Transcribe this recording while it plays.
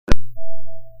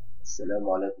السلام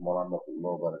عليكم ورحمة الله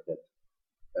وبركاته.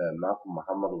 معكم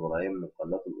محمد إبراهيم من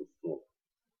قناة الأسطورة.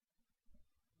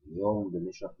 اليوم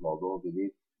بنشرح موضوع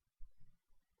جديد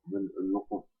وبنقول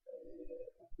لكم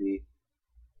فيه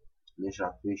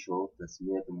نشرح فيه شروط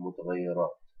تسمية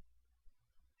المتغيرات.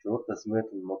 شروط تسمية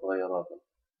المتغيرات،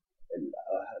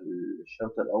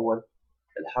 الشرط الأول: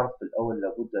 الحرف الأول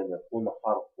لابد أن يكون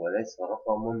حرف وليس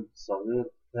رقم صغير.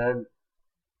 كان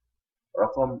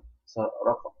رقم،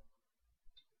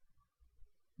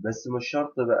 بس مش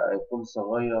شرط بقى يكون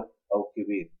صغير أو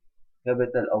كبير،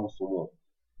 كابيتال أو صمود.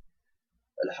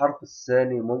 الحرف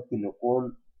الثاني ممكن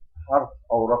يكون حرف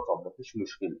أو رقم، مفيش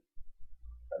مشكلة.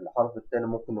 الحرف الثاني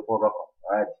ممكن يكون رقم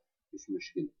عادي، مفيش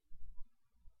مشكلة.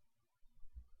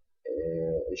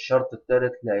 الشرط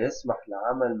الثالث: لا يسمح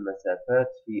لعمل مسافات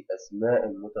في أسماء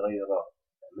المتغيرات،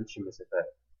 ما يعملش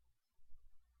مسافات.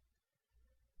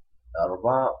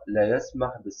 4: لا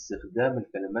يسمح باستخدام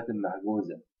الكلمات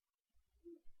المحجوزة.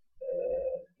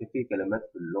 في كلمات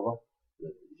في اللغة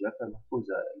جافة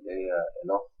محجوزة، اللي هي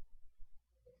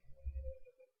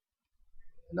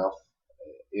enough,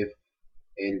 if,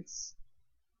 else,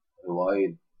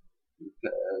 while،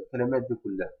 الكلمات دي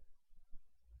كلها.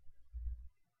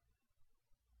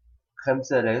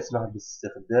 5: لا يسمح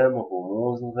باستخدام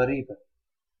الرموز الغريبة،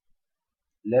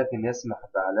 لكن يسمح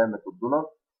بعلامة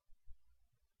الدولار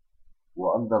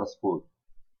وأندرسكور.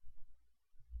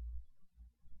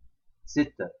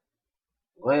 6: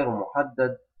 غير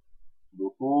محدد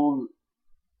بطول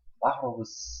أحرف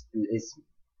الاسم،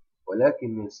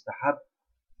 ولكن يستحب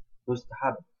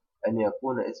أن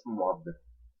يكون اسم معبر.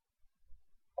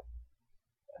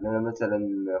 يعني أنا مثلا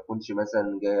ما أكونش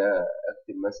مثلا جاي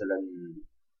أكتب مثلا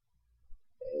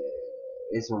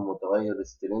اسم متغير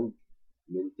سترينج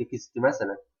من تكست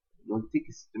مثلا، نقول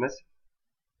تكست مثلا،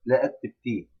 لا أكتب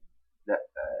تي، لا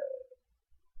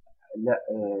لا،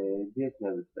 ديت ما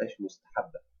بتبقاش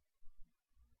مستحبة.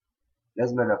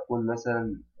 لازم أن أكون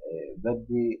مثلا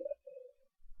بدي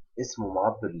اسم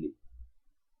معبر ليه.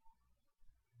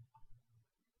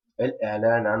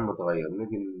 الإعلان عن متغير،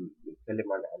 نيجي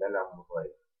نتكلم عن الإعلان عن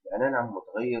متغير. الإعلان عن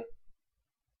متغير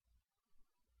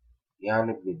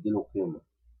يعني بنديله قيمة.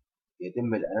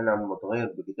 يتم الإعلان عن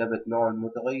متغير بكتابة نوع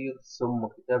المتغير ثم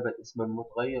كتابة اسم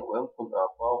المتغير، ويمكن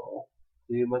إعطائه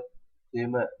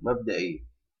قيمة مبدئية.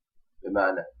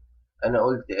 بمعنى أنا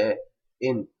قلت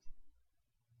إنت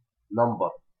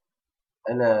نمبر،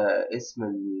 أنا اسم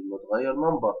المتغير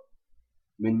نمبر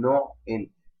من نوع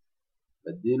إنت،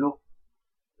 بديله،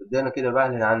 أنا كده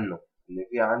بعلن عنه إن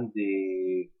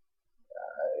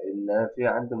في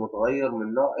عندي متغير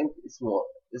من نوع إنت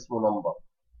اسمه نمبر،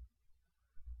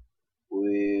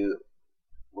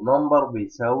 ونمبر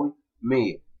بيساوي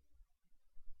 100.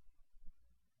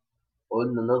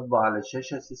 قلنا نطبع على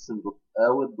الشاشة system دوت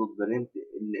اوت دوت برنت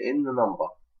ان نمبر،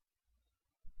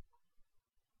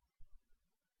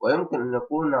 ويمكن أن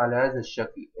يكون على هذا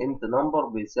الشكل: انت نمبر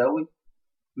بيساوي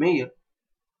 100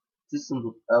 system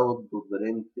دوت اوت دوت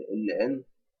برنت ان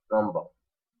نمبر.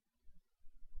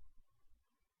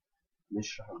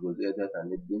 نشرح الجزئية ديت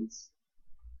عن البنس.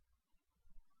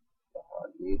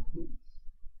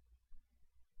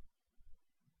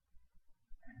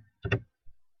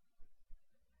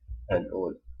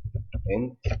 هنقول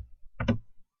انت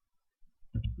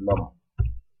نمبر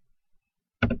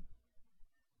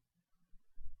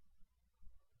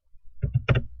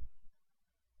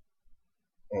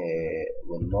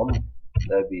والنمبر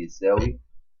ده بيساوي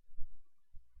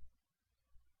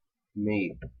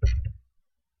 100.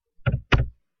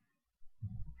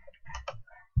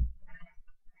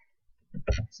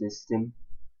 system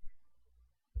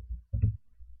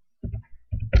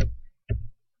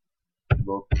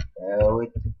دوت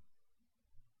اوت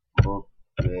دوت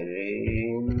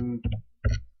برنت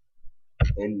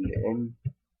ان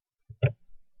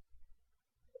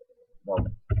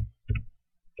نمبر.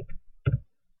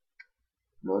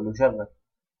 نقول له شغل،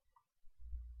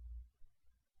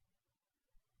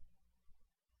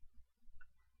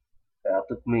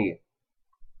 اعطيك 100،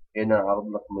 هنا عرض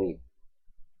لك 100.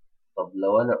 طب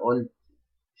لو انا قلت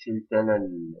شلت انا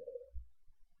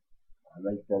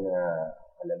عملت انا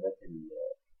علامات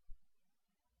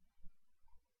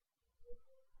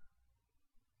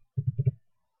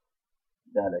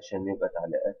ده علشان يبقى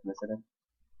تعليقات مثلا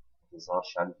ما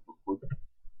تظهرش عندي في الكود.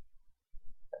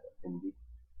 دي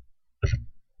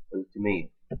قلت 100،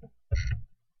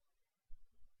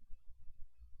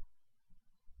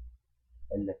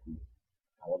 قال لك 100،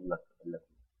 عوض لك قال لك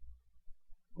 100.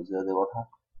 الجزئية دي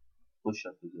واضحة. خش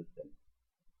على الجزء الثاني.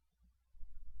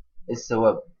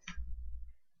 الثوابت.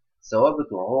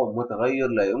 ثوابت وهو متغير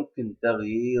لا يمكن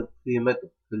تغيير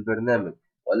قيمته في البرنامج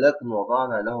ولكن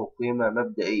وضعنا له قيمة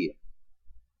مبدئية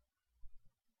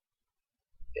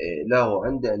له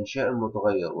عند إنشاء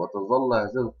المتغير، وتظل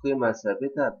هذه القيمة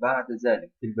ثابتة بعد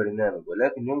ذلك في البرنامج،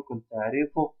 ولكن يمكن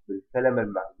تعريفه بالكلمة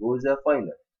المحجوزة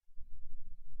final.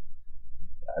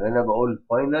 يعني أنا بقول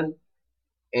final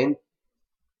int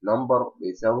number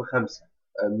بيساوي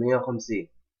 150.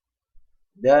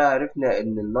 ده عرفنا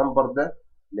إن النمبر ده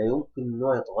لا يمكن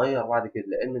إنه يتغير بعد كده،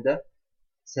 لأن ده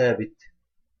ثابت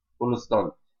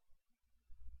constant.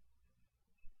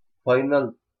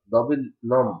 final double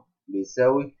num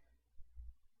بيساوي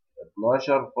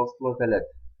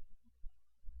 12.3.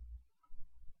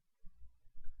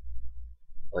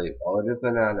 طيب أوريك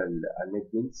أنا على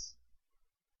النتبنس.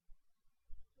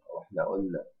 وإحنا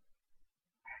قلنا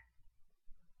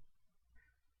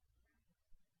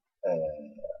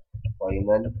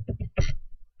فاينل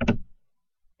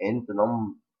انت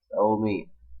نم أو 100.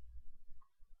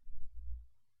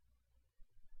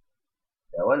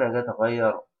 لو أنا جيت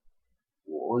أغير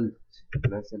وقلت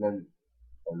مثلا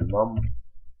النم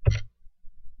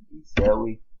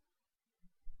يساوي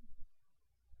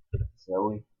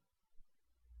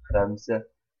 5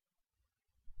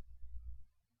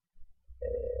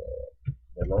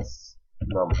 بلس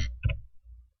نم،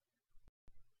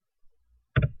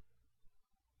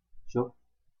 شوف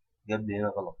جاب لي هنا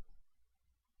غلط،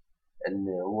 إن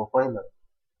هو فاينل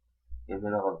جاب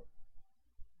هنا غلط.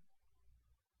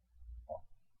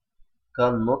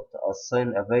 كان not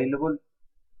assign available،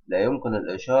 لا يمكن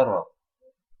الإشارة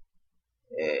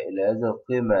إلى هذه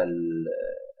القيمة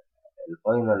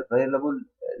الفاينل available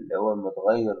اللي هو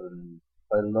المتغير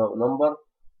الفايل نمبر،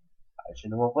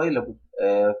 عشان هو available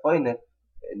فاينل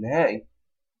نهائي.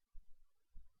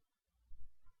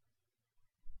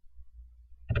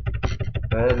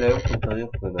 فلا يمكن تغيير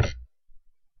قيمته.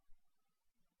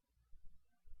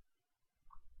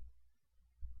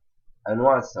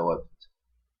 أنواع الثوابت.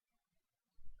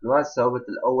 أنواع الثوابت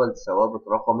الأول ثوابت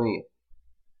رقمية،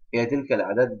 هي تلك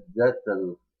الأعداد ذات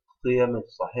القيم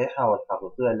الصحيحة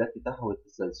والحقيقية التي تحوي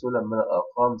تسلسلا من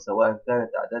الأرقام، سواء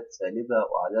كانت أعداد سالبة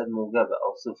أو أعداد موجبة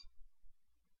أو صفر،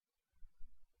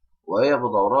 وهي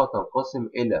بدورها تنقسم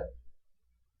إلى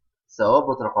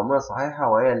ثوابت رقمية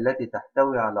صحيحة، وهي التي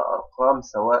تحتوي على أرقام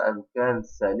سواء كانت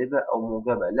سالبة أو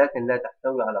موجبة، لكن لا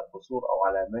تحتوي على كسور أو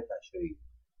علامات عشرية.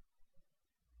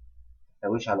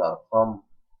 تحتويش على أرقام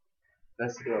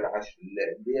كسر ولا عشر،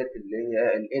 ديت اللي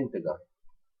هي الانتجر.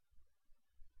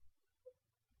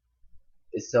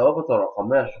 الثوابت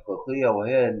الرقمية الحقيقية،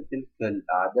 وهي تلك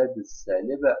الأعداد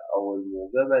السالبة أو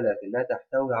الموجبة لكنها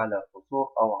تحتوي على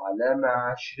كسور أو علامة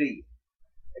عشرية،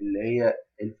 اللي هي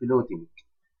الفلوتنج.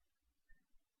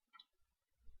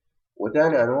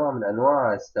 وتاني أنواع من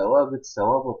أنواع الثوابت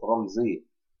ثوابت رمزية،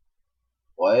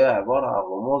 وهي عبارة عن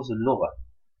رموز اللغة،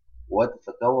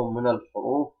 وتتكون من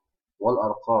الحروف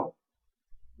والأرقام،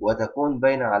 وتكون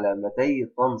بين علامتي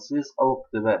تنصيص أو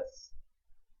اقتباس.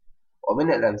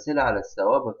 ومن الأمثلة على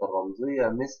الثوابت الرمزية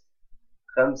مثل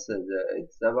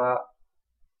 5+7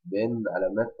 بين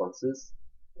علامات تنصيص،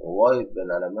 وواي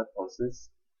بين علامات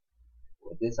تنصيص،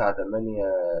 و9 8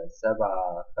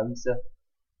 7 5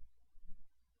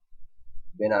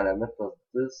 بين علامات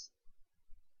تنصيص،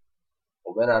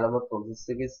 وبين علامات تنصيص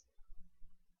 6.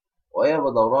 وهي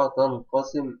بدورها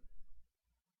تنقسم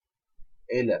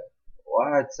إلى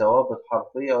 1 ثوابت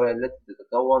حرفية، وهي التي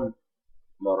تتكون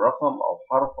من رقم أو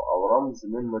حرف أو رمز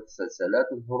من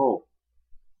متسلسلات الحروف.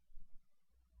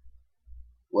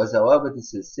 وثوابت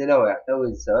السلسلة،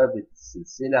 ويحتوي ثوابت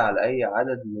السلسلة على أي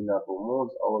عدد من الرموز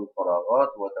أو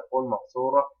الفراغات، وتكون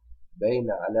محصورة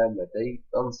بين علامتي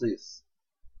تنصيص.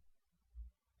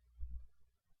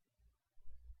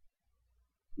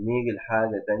 نيجي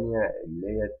لحاجة تانية اللي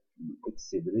هي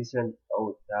الإكسبريشن أو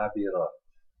التعبيرات.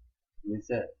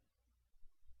 مثال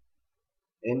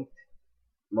int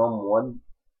num1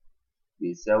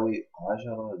 بيساوي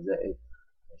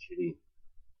 10+20.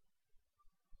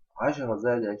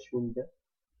 10+20 ده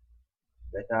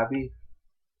تعبير.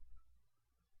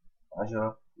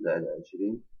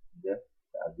 10+20 ده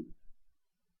تعبير،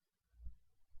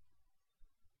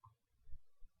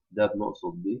 ده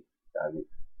بنقصد بيه تعبير.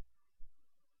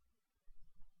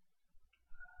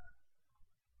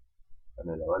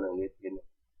 لو أنا جيت هنا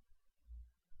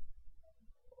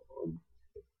وقلت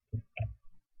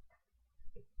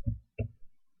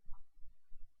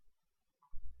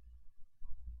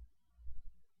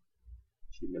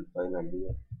شيل الفاينل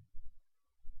دي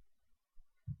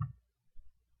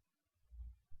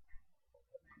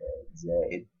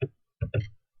زائد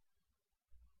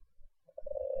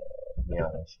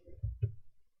 120،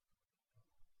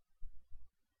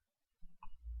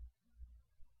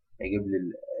 هيجيب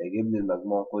لي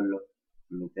المجموع كله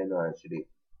 220.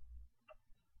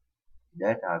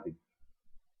 ده تعبير.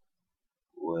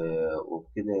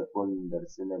 وبكده يكون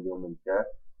درسنا اليوم انتهى،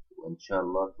 وإن شاء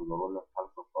الله انتظرونا في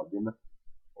الحلقة القادمة.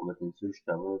 وما تنسوش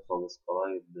تعملوا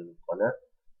سبسكرايب للقناة،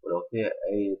 ولو فيها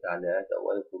أي تعليقات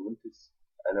أو أي كومنتس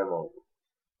أنا موجود.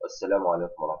 والسلام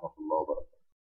عليكم ورحمة الله وبركاته.